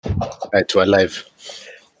Right, we're live.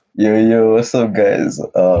 Yo, what's up, guys?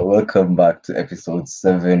 Welcome back to episode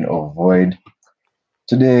 7 of Void.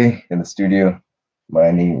 Today in the studio,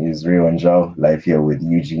 my name is Ray Wanjao, live here with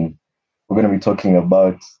Eugene. We're going to be talking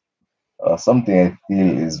about something I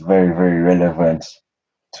feel is very, very relevant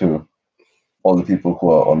to all the people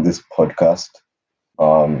who are on this podcast.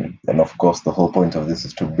 And of course, the whole point of this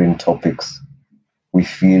is to bring topics we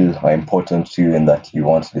feel are important to you and that you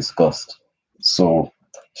want discussed. So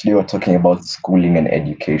today we're talking about schooling and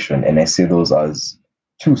education, and I say those as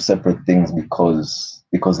two separate things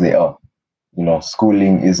because they are.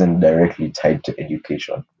 Schooling isn't directly tied to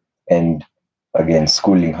education, and again,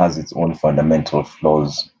 schooling has its own fundamental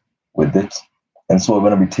flaws with it. And so we're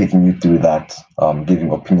going to be taking you through that,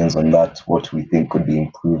 giving opinions on that, what we think could be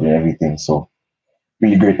improved and everything. So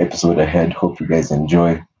really great episode ahead. Hope you guys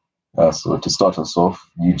enjoy. So to start us off,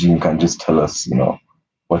 Eugene can just tell us,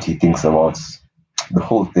 what he thinks about the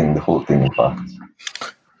whole thing, in fact.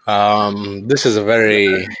 This is a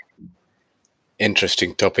very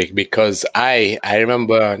interesting topic because I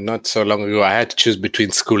remember not so long ago I had to choose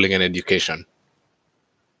between schooling and education.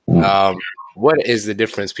 What is the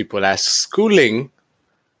difference? People ask.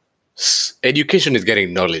 Education is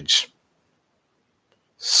getting knowledge.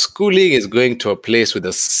 Schooling is going to a place with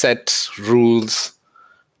a set rules,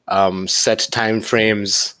 set time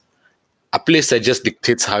frames, a place that just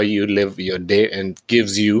dictates how you live your day and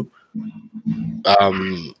gives you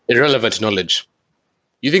irrelevant knowledge.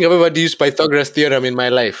 You think I've ever used Pythagoras theorem in my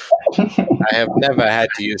life? I have never had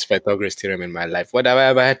to use Pythagoras theorem in my life. What have I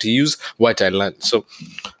ever had to use? What I learned. So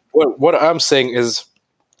what I'm saying is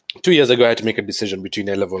 2 years ago, I had to make a decision between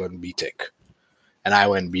A-level and B.Tech. And I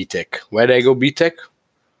went B.Tech. Where did I go B.Tech?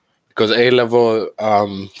 Because A-level,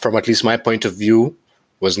 from at least my point of view,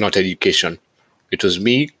 was not education. It was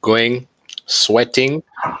me going, sweating,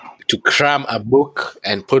 to cram a book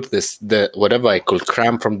and put whatever I could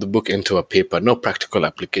cram from the book into a paper. No practical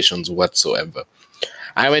applications whatsoever.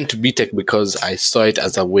 I went to B.Tech because I saw it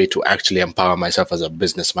as a way to actually empower myself as a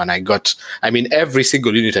businessman. Every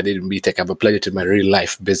single unit I did in B.Tech, I've applied it in my real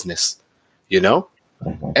life business.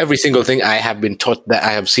 Every single thing I have been taught that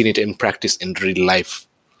I have seen it in practice in real life.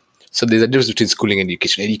 So there's a difference between schooling and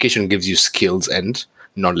education. Education gives you skills and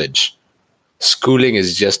knowledge. Schooling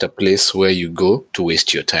is just a place where you go to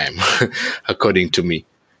waste your time, according to me.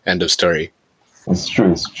 End of story. It's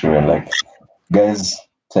true. And guys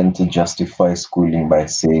tend to justify schooling by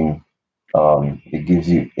saying it gives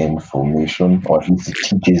you information, or at least it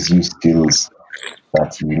teaches you skills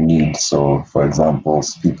that you need. So, for example,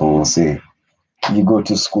 people will say, you go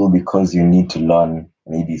to school because you need to learn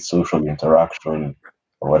maybe social interaction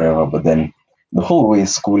or whatever, but then the whole way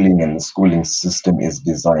schooling and the schooling system is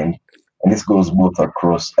designed, and this goes both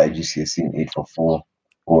across IGCSE and 844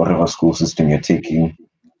 or whatever school system you're taking,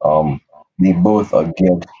 they both are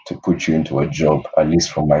geared to put you into a job, at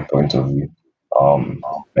least from my point of view.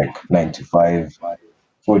 Like 9 to 5,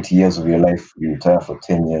 40 years of your life, you retire for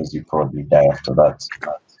 10 years, you probably die after that.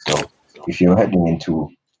 So if you're heading into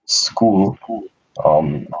school,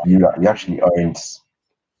 you actually aren't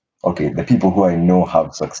okay. The people who I know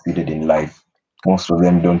have succeeded in life, most of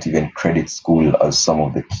them don't even credit school as some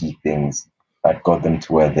of the key things that got them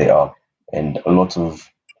to where they are. And a lot of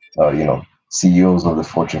CEOs of the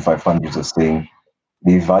Fortune 500 are saying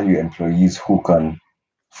they value employees who can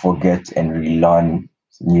forget and relearn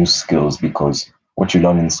new skills, because what you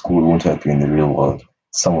learn in school won't help you in the real world.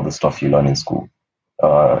 Some of the stuff you learn in school,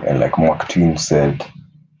 and like Mark Twain said,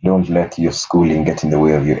 don't let your schooling get in the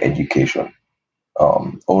way of your education.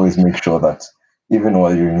 Always make sure that even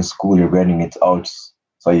while you're in school, you're getting it out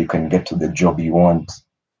so you can get to the job you want.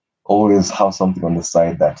 Always have something on the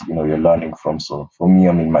side that you're learning from. So for me,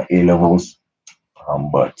 I'm in my A levels,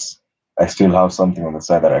 but I still have something on the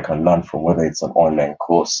side that I can learn from, whether it's an online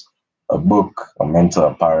course, a book, a mentor,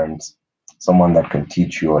 a parent, someone that can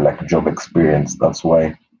teach you, or like job experience. That's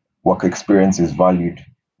why work experience is valued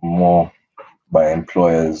more by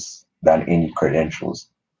employers than any credentials.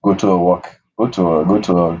 Go to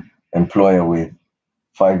a employer with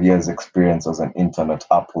 5 years experience as an intern at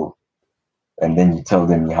Apple, and then you tell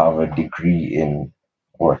them you have a degree in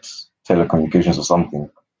what, telecommunications or something,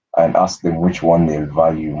 and ask them which one they'll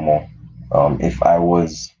value more. If I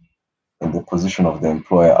was in the position of the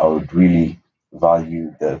employer, I would really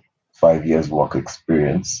value the 5 years work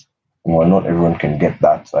experience. Well, not everyone can get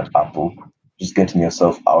that at Apple. Just getting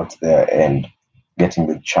yourself out there and getting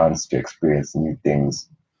the chance to experience new things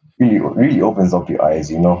really opens up your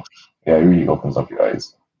eyes, Yeah, it really opens up your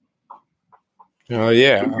eyes.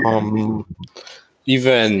 Yeah.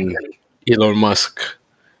 Even Elon Musk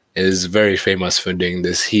is very famous for doing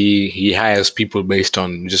this. He hires people based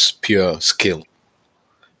on just pure skill.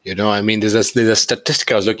 You know, I mean, there's a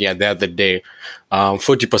statistic I was looking at the other day.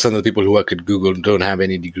 40% of the people who work at Google don't have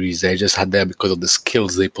any degrees. They just had there because of the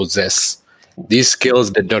skills they possess. These skills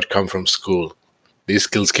did not come from school. These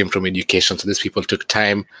skills came from education. So these people took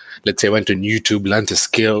time, let's say, went on YouTube, learned a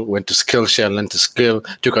skill, went to Skillshare, learned a skill,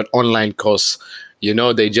 took an online course. You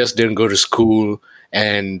know, they just didn't go to school.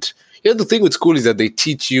 And the thing with school is that they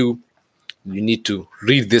teach you need to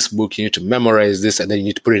read this book, you need to memorize this, and then you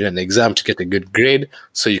need to put it in an exam to get a good grade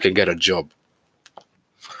so you can get a job.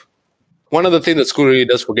 One of the things that school really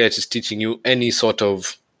does forget is teaching you any sort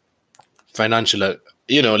of financial,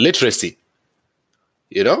 literacy.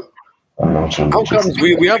 How comes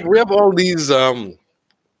we have all these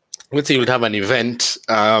let's say you would have an event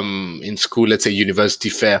in school, let's say university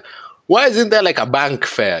fair. Why isn't there like a bank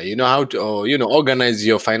fair? You know, how to organize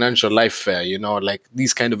your financial life fair, like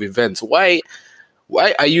these kind of events. Why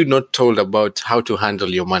are you not told about how to handle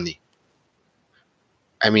your money?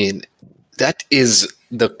 I mean, that is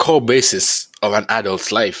the core basis of an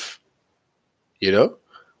adult's life.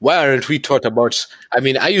 Why aren't we taught about? I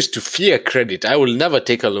mean, I used to fear credit. I will never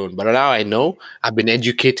take a loan, but now I know, I've been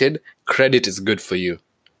educated, credit is good for you.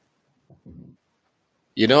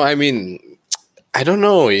 I mean, I don't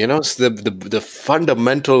know, the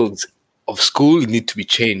fundamentals of school need to be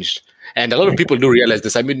changed. And a lot of people do realize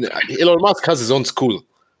this. I mean, Elon Musk has his own school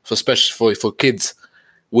for kids,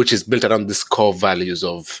 which is built around this core values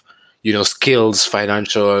of, skills,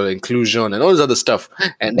 financial inclusion, and all this other stuff.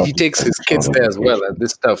 And he takes his kids there as well, and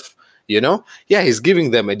this stuff, he's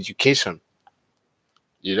giving them education,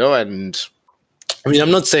 and I mean,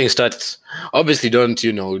 I'm not saying obviously don't,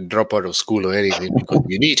 drop out of school or anything, because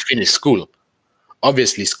you need to finish school.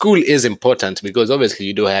 Obviously, school is important because obviously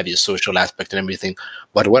you do have your social aspect and everything.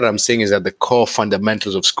 But what I'm saying is that the core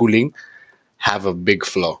fundamentals of schooling have a big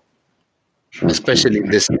flaw, especially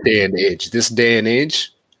in this day and age. This day and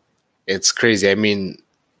age, it's crazy. I mean,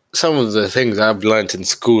 some of the things I've learned in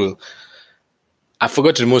school, I've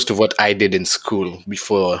forgotten most of what I did in school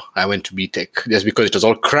before I went to BTech, just because it was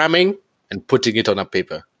all cramming and putting it on a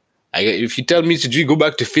paper. If you tell me to go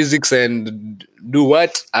back to physics and do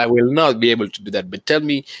what, I will not be able to do that. But tell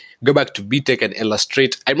me, go back to BTech and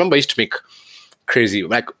illustrate. I remember I used to make crazy,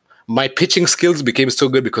 like my pitching skills became so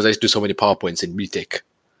good because I used to do so many PowerPoints in BTech.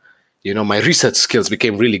 My research skills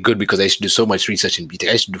became really good because I used to do so much research in BTech.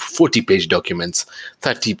 I used to do 40-page documents,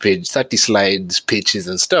 30 slides, pitches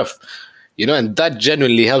and stuff. And that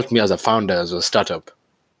genuinely helped me as a founder, as a startup.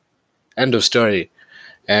 End of story.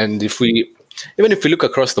 And even if we look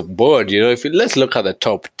across the board, let's look at the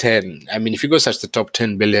top 10. I mean, if you go search the top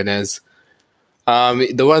 10 billionaires,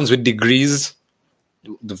 the ones with degrees,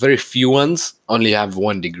 the very few ones only have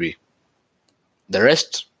 1 degree. The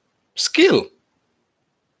rest, skill.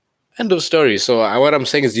 End of story. So what I'm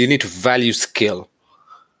saying is you need to value skill.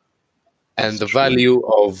 And the value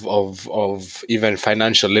of even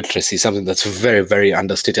financial literacy, something that's very, very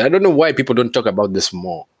understated. I don't know why people don't talk about this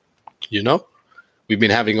more, We've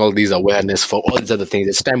been having all these awareness for all these other things.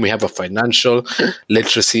 It's time we have a financial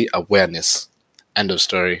literacy awareness. End of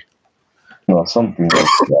story. No, something like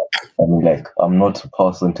that. I mean, like, I'm not a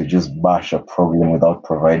person to just bash a problem without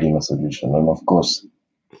providing a solution. And of course,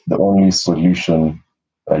 the only solution,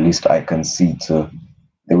 at least I can see, to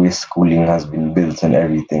the way schooling has been built and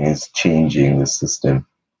everything is changing the system.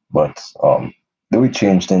 But the way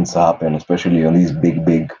change tends to happen, especially on these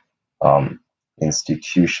big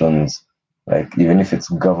institutions, like even if it's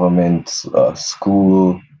government,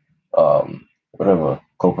 school, whatever,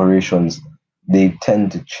 corporations, they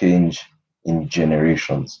tend to change in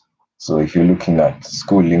generations. So if you're looking at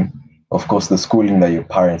schooling, of course, the schooling that your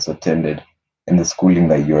parents attended and the schooling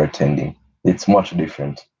that you're attending, it's much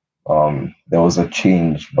different. There was a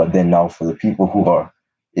change, but then now for the people who are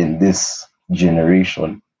in this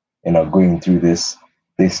generation and are going through this,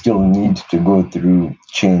 they still need to go through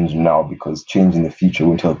change now, because change in the future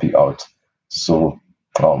won't help you out. So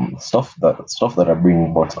stuff that are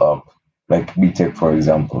being brought up, like BTech, for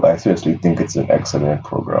example, I seriously think it's an excellent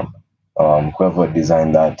program. Whoever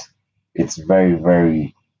designed that, it's very,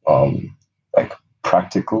 very like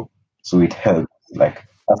practical. So it helps. Like,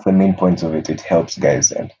 that's the main point of it. It helps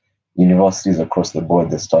guys, and universities across the board,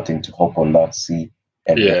 they're starting to hop on that sea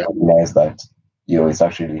and recognize that it's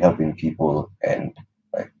actually helping people. And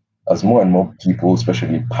like, as more and more people,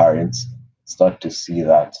 especially parents, start to see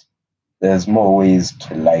that there's more ways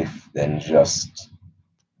to life than just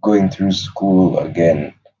going through school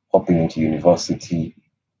again, hopping into university.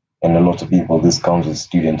 And a lot of people, this comes with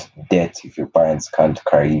student debt if your parents can't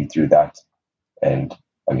carry you through that. And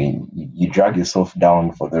I mean, you drag yourself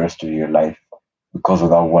down for the rest of your life because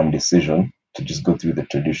of that one decision to just go through the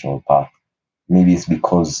traditional path. Maybe it's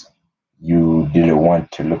because you didn't want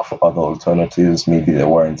to look for other alternatives. Maybe there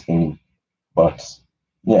weren't any. But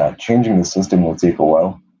yeah, changing the system will take a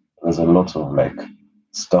while. There's a lot of like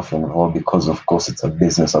stuff involved because, of course, it's a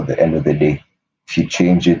business at the end of the day. If you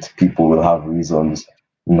change it, people will have reasons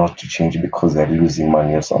not to change it because they're losing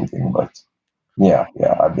money or something. But yeah,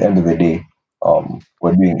 at the end of the day,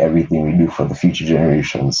 we're doing everything we do for the future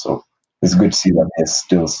generations. So it's good to see that there's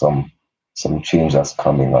still some change that's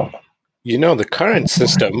coming up. The current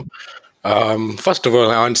system, first of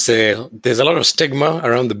all, I want to say there's a lot of stigma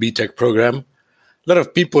around the BTech program. A lot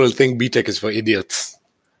of people think BTech is for idiots.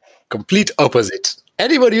 Complete opposite.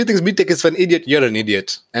 Anybody who thinks BTech is for an idiot, you're an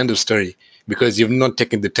idiot. End of story. Because you've not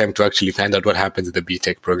taken the time to actually find out what happens in the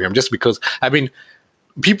BTech program. Just because,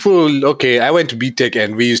 people, I went to BTech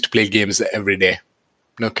and we used to play games every day.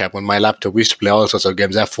 No cap, on my laptop, we used to play all sorts of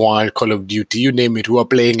games, F1, Call of Duty, you name it, we were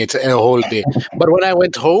playing it a whole day. But when I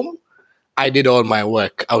went home, I did all my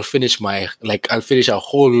work. I'll finish a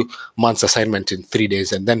whole month's assignment in 3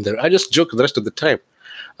 days, and then I just joke the rest of the time.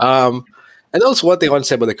 And also one thing I want to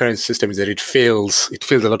say about the current system is that it fails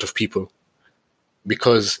a lot of people.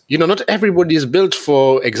 Because, not everybody is built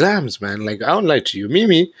for exams, man. Like, I don't lie to you.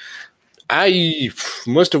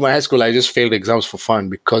 Most of my high school, I just failed exams for fun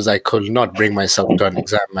because I could not bring myself to an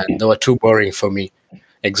exam, man. They were too boring for me.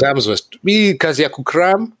 Exams was me, because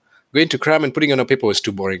going to cram and putting on a paper was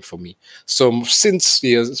too boring for me. So since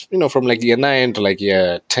years, from like year 9 to like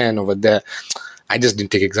year 10 over there, I just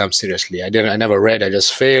didn't take exams seriously. I never read. I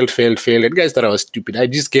just failed. And guys thought I was stupid. I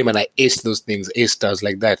just came and I aced those things, A stars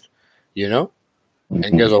like that,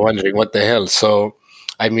 And you guys were wondering what the hell. So,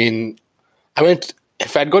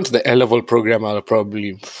 if I'd gone to the A-level program, I'll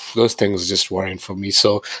probably, those things just weren't for me.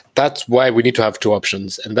 So that's why we need to have two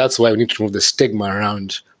options. And that's why we need to remove the stigma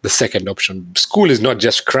around the second option. School is not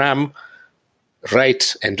just cram,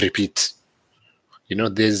 write, and repeat.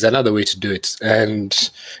 There's another way to do it. And,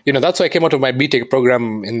 that's why I came out of my BTech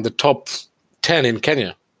program in the top 10 in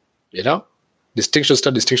Kenya. Distinction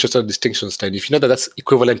star. If you know that's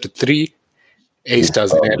equivalent to 3 A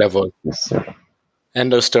stars in A-level. Yes, sir.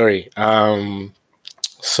 End of story.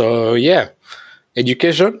 So yeah,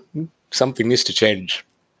 education, something needs to change.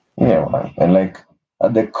 Yeah, man. And like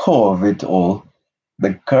at the core of it all,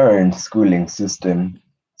 the current schooling system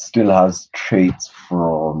still has traits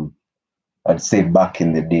from, I'd say, back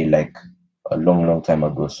in the day, like a long time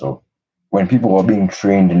ago. So when people were being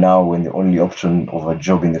trained now, when the only option of a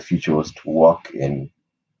job in the future was to work in,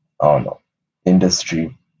 I don't know,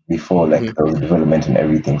 industry before like there was development and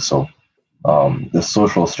everything. So the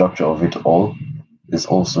social structure of it all is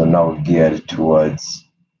also now geared towards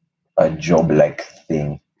a job-like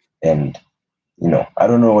thing. And I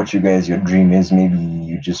don't know what your dream is. Maybe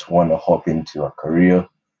you just want to hop into a career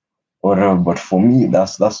or whatever. But for me,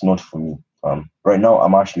 that's not for me. Right now,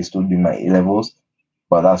 I'm actually still doing my A-levels,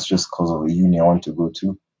 but that's just because of a uni I want to go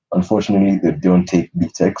to. Unfortunately, they don't take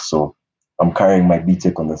BTech, so I'm carrying my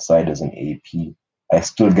BTech on the side as an AP. I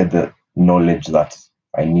still get the knowledge that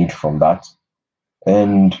I need from that.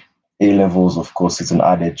 And A-levels, of course, it's an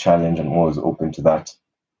added challenge. I'm always open to that.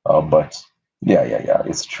 But yeah,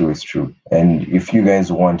 it's true. And if you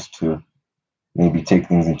guys want to maybe take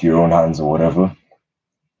things into your own hands or whatever,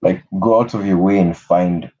 like go out of your way and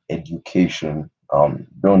find education.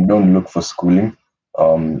 Don't look for schooling.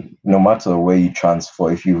 No matter where you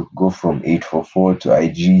transfer, if you go from 844 to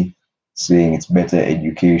IG, saying it's better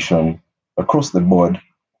education across the board,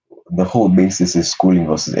 the whole basis is schooling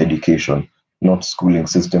versus education, not schooling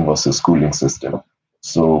system versus schooling system.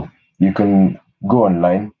 So you can go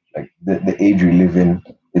online, like the age we live in,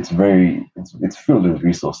 it's filled with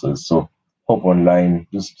resources. So hop online,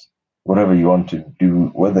 just whatever you want to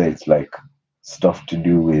do, whether it's like stuff to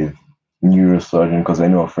do with neurosurgeon, because I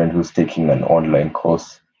know a friend who's taking an online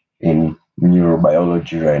course in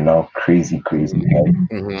neurobiology right now. Crazy guy,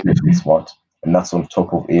 really smart. And that's on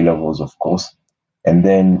top of A-levels, of course. And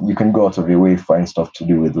then you can go out of your way, find stuff to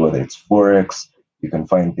do with whether it's Forex, you can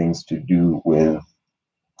find things to do with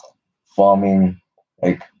farming,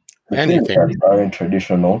 like the things that aren't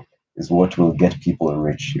traditional is what will get people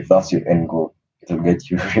rich. If that's your end goal, it'll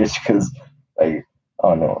get you rich. Because, like, I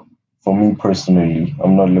don't know, for me personally,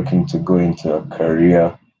 I'm not looking to go into a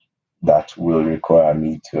career that will require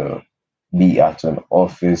me to be at an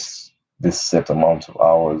office this set amount of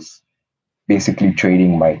hours, basically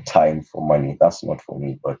trading my time for money. That's not for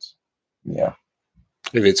me, but yeah.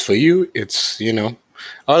 If it's for you, it's,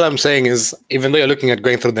 all I'm saying is, even though you're looking at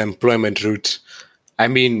going through the employment route,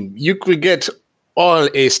 you could get all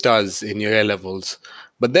A stars in your A levels,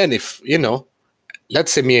 But then if,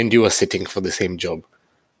 let's say me and you are sitting for the same job.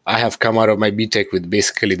 I have come out of my BTech with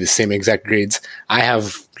basically the same exact grades.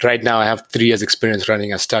 Right now, I have 3 years experience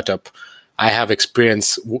running a startup. I have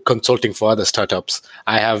experience consulting for other startups.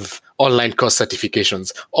 I have online course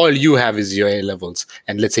certifications. All you have is your A levels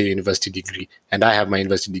and let's say your university degree. And I have my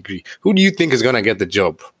university degree. Who do you think is going to get the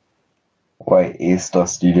job? Why A-star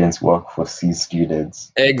students work for C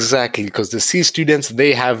students? Exactly, because the C students,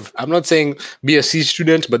 they have, I'm not saying be a C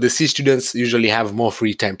student, but the C students usually have more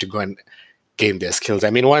free time to go and gain their skills. I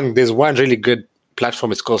mean, there's one really good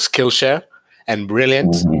platform. It's called Skillshare and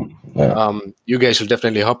Brilliant. Mm-hmm. Yeah. You guys should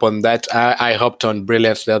definitely hop on that. I hopped on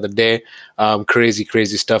Brilliant the other day.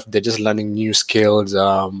 Crazy stuff. They're just learning new skills.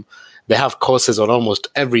 They have courses on almost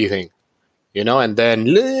everything, and then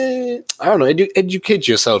I don't know, educate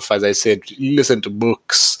yourself. As I said, listen to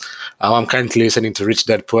books. I'm currently listening to Rich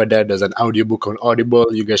Dad Poor Dad as an audiobook on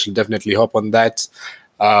Audible. You guys should definitely hop on that.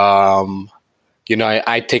 I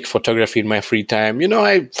take photography in my free time.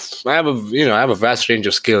 I have a vast range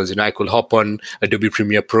of skills. I could hop on Adobe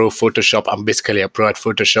Premiere Pro, Photoshop. I'm basically a pro at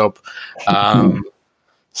Photoshop.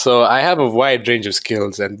 So I have a wide range of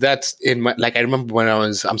skills, and that's I remember when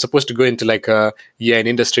I'm supposed to go into like a year in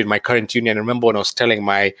industry in my current union. I remember when I was telling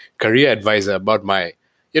my career advisor about my,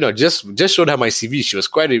 just showed her my CV.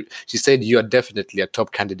 She said, you are definitely a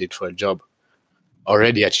top candidate for a job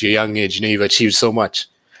already at your young age. You've achieved so much.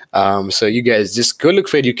 So you guys just go look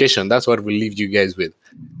for education. That's what we'll leave you guys with.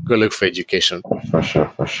 Go look for education. For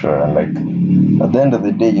sure. And at the end of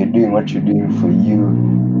the day, you're doing what you're doing for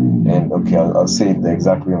you. And okay, I'll say it the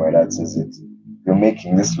exact way my dad says it. You're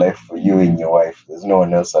making this life for you and your wife. There's no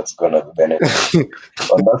one else that's gonna benefit.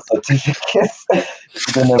 On that certificate, it's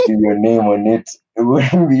gonna be your name on it. It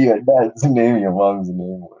wouldn't be your dad's name, your mom's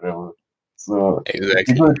name, whatever. So exactly. if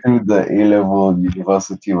you go through the A-level,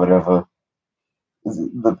 university, whatever,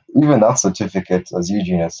 even that certificate, as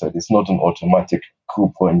Eugene has said, it's not an automatic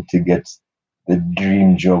coupon to get the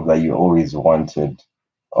dream job that you always wanted.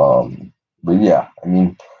 But yeah, I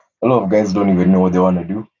mean, a lot of guys don't even know what they want to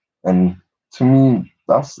do, and to me,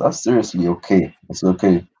 that's seriously okay. It's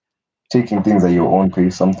okay. Taking things at your own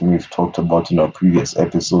pace, something we've talked about in our previous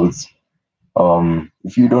episodes.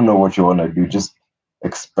 If you don't know what you want to do, just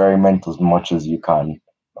experiment as much as you can.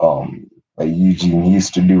 Like Eugene, he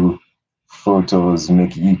used to do photos,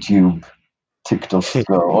 make YouTube, TikTok,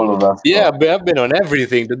 all of that stuff. Yeah, but I've been on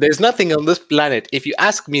everything. There's nothing on this planet. If you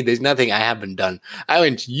ask me, there's nothing I haven't done. I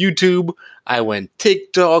went YouTube. I went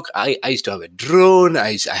TikTok. I used to have a drone.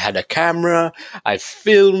 I had a camera. I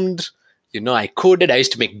filmed. I coded. I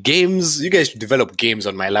used to make games. You guys used to develop games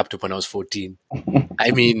on my laptop when I was 14.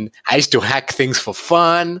 I mean, I used to hack things for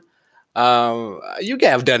fun. You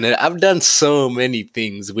guys have done it. I've done so many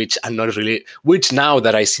things which are not related, which now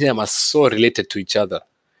that I see them are so related to each other,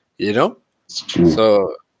 It's true.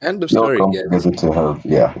 So, end of story. Come together to help.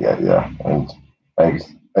 Yeah. And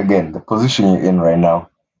again, the position you're in right now,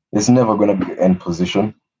 it's never going to be your end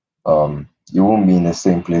position. You won't be in the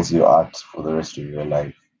same place you're at for the rest of your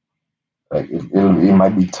life. Like it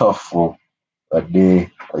might be tough for a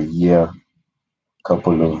day, a year,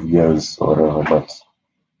 couple of years, or whatever, but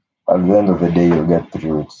at the end of the day, you'll get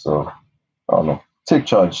through it. So, I don't know. Take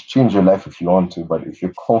charge, change your life if you want to, but if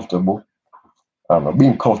you're comfortable, I don't know.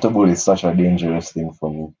 Being comfortable is such a dangerous thing for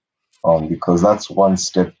me, because that's one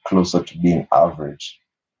step closer to being average.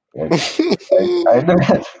 I'd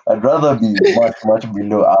rather be much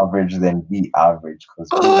below average than be average, because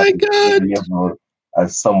my God,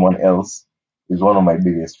 as someone else is one of my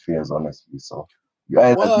biggest fears, honestly. So you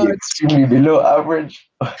either be extremely below average.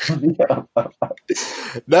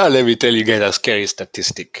 Now let me tell you guys a scary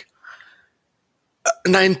statistic.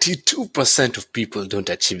 92% of people don't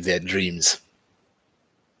achieve their dreams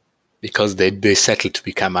because they settle to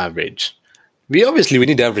become average. We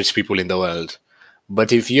need average people in the world.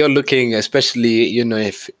 But if you're looking, especially,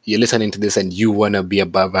 if you're listening to this and you want to be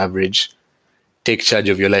above average, take charge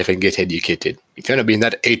of your life and get educated. If you want to be in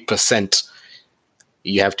that 8%,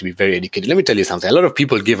 you have to be very educated. Let me tell you something. A lot of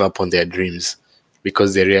people give up on their dreams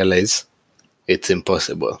because they realize it's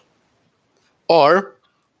impossible. Or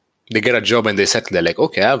they get a job and they settle. They're like,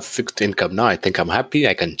 okay, I have fixed income now. I think I'm happy.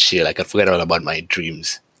 I can chill. I can forget all about my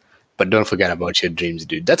dreams. But don't forget about your dreams,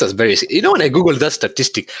 dude. That's a very... when I Googled that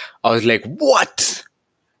statistic, I was like, what?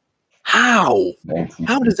 How?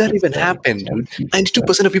 How does that even happen, dude?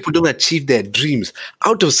 92% of people don't achieve their dreams.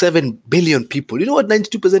 Out of 7 billion people, you know what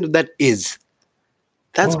 92% of that is?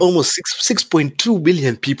 That's almost 6.2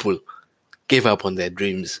 billion people gave up on their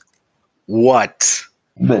dreams. What?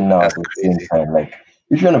 But no, at the same time,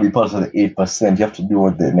 if you want to be part of the 8%, you have to do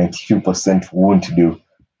what the 92% won't do.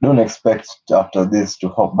 don't expect after this to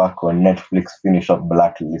hop back on Netflix, finish up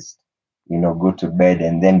Blacklist, go to bed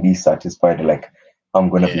and then be satisfied. Like, I'm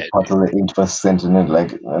gonna be Yeah, part of the 8%, and then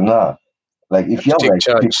like, nah. Like, you if have you to have take like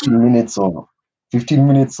charge. 15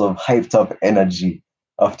 minutes of hyped up energy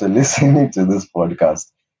after listening to this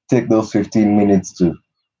podcast, take those 15 minutes to,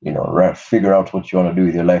 figure out what you want to do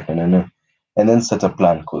with your life, and then set a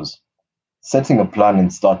plan. Because setting a plan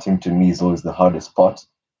and starting, to me, is always the hardest part.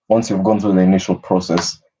 Once you've gone through the initial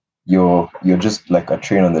process, you're just like a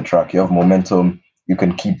train on the track. You have momentum. You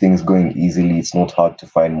can keep things going easily. It's not hard to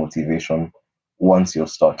find motivation once you've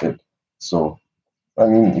started. So, I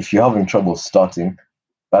mean, if you're having trouble starting,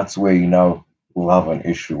 that's where you now will have an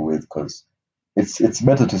issue with, because it's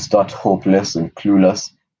better to start hopeless and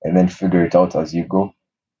clueless and then figure it out as you go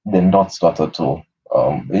than not start at all.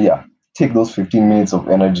 But yeah, take those 15 minutes of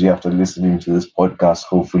energy after listening to this podcast,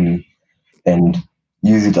 hopefully, and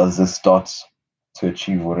use it as a start to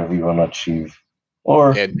achieve whatever you want to achieve.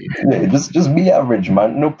 Or Yeah, yeah, just be average,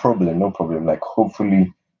 man. No problem, no problem. Like,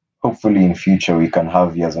 hopefully in future we can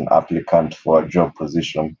have you as an applicant for a job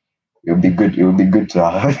position. It would be good. It would be good to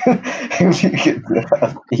have. It would be good to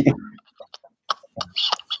have you.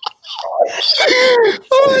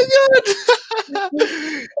 oh my god.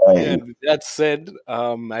 Yeah, Right. that said,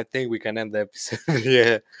 I think we can end the episode.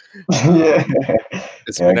 Yeah. Yeah,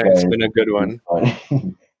 It's yeah, been it's guys. been a good one.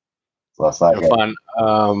 So that's that, guys. Fun.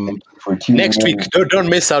 Thank you for tuning Next week, in. don't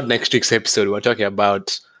miss out next week's episode. We're talking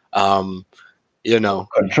about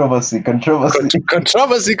Controversy. controversy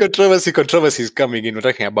is coming in. We're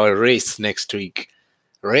talking about race next week.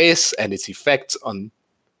 Race and its effects on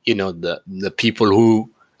the people who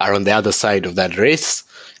are on the other side of that race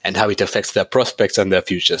and how it affects their prospects and their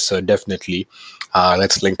future. So definitely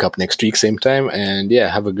let's link up next week, same time, and yeah,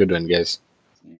 have a good one, guys.